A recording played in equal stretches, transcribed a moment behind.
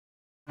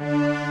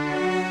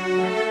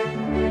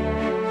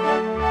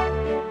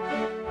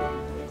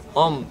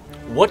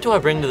What do I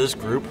bring to this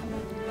group?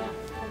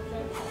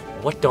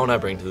 What don't I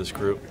bring to this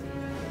group?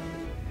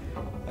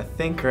 I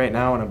think right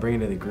now what I'm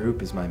bringing to the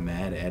group is my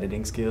mad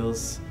editing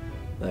skills.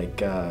 Like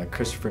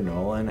Christopher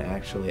Nolan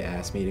actually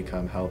asked me to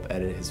come help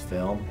edit his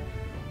film,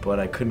 but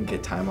I couldn't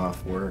get time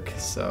off work,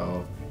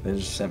 so they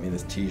just sent me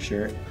this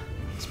t-shirt.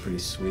 It's pretty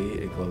sweet,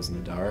 it glows in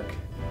the dark,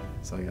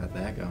 so I got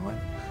that going.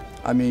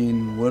 I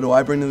mean, what do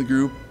I bring to the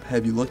group?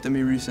 Have you looked at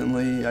me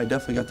recently? I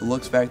definitely got the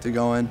looks factor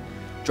going.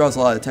 Draws a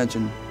lot of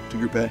attention to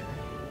Group A.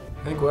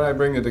 I think what I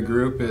bring to the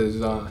group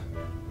is a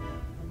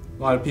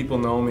lot of people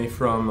know me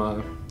from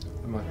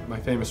my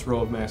famous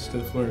role of Matt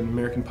Stifler in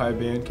American Pie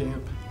Band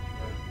Camp.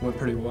 Went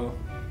pretty well.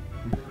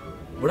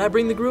 Would I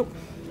bring the group?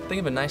 Think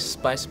of a nice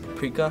spiced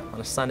paprika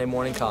on a Sunday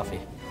morning coffee.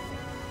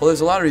 Well,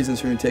 there's a lot of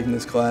reasons for me taking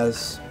this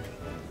class.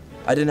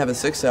 I didn't have a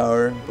 6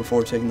 hour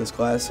before taking this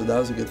class, so that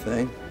was a good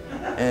thing.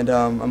 And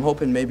I'm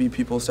hoping maybe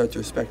people start to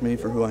respect me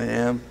for who I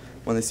am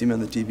when they see me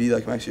on the TV,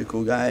 like I'm actually a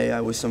cool guy.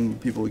 I wish some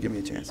people would give me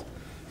a chance.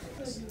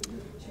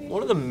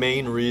 One of the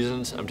main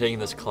reasons I'm taking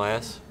this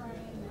class,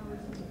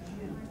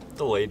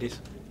 the ladies.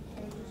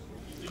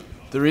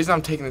 The reason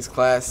I'm taking this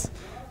class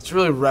is to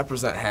really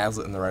represent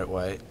Hazlet in the right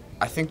way.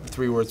 I think the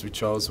 3 words we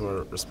chose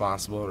were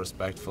responsible,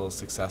 respectful,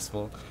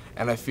 successful,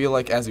 and I feel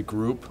like as a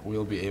group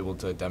we'll be able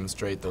to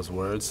demonstrate those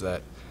words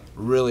that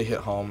really hit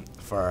home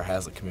for our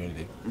Hazlet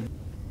community.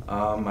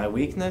 My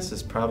weakness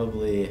is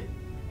probably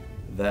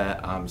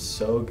that I'm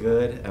so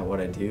good at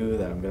what I do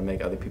that I'm going to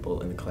make other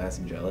people in the class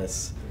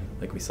jealous.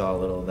 Like we saw a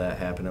little of that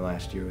happening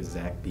last year with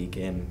Zach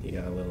Beacon. He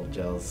got a little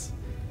jealous.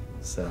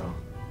 So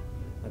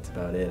that's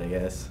about it, I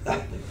guess.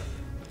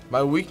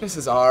 My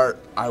weaknesses are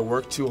I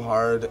work too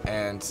hard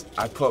and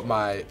I put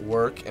my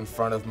work in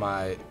front of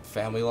my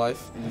family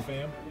life. The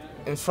fam?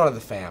 In front of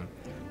the fam.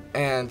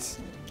 And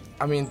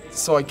I mean,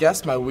 so I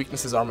guess my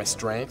weaknesses are my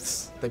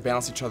strengths. They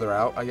balance each other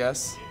out, I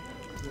guess.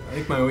 I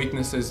think my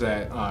weakness is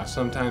that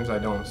sometimes I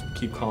don't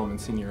keep calm in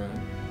senior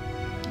ed.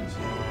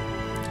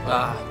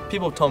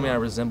 People have told me I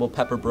resemble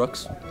Pepper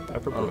Brooks.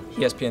 Pepper Brooks.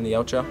 ESPN The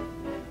Ocho.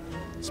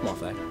 Small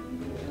fact.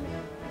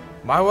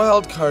 My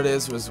wild card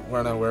was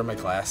when I wear my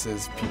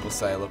glasses, people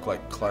say I look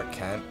like Clark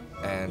Kent,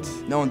 and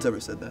No one's ever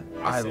said that.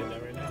 I say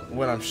that right now.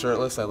 when I'm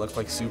shirtless, I look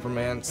like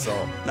Superman. So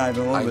Not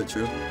even a little bit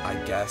true. I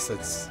guess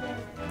that's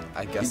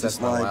You my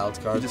just wild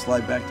You card. just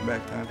lied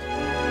back-to-back times.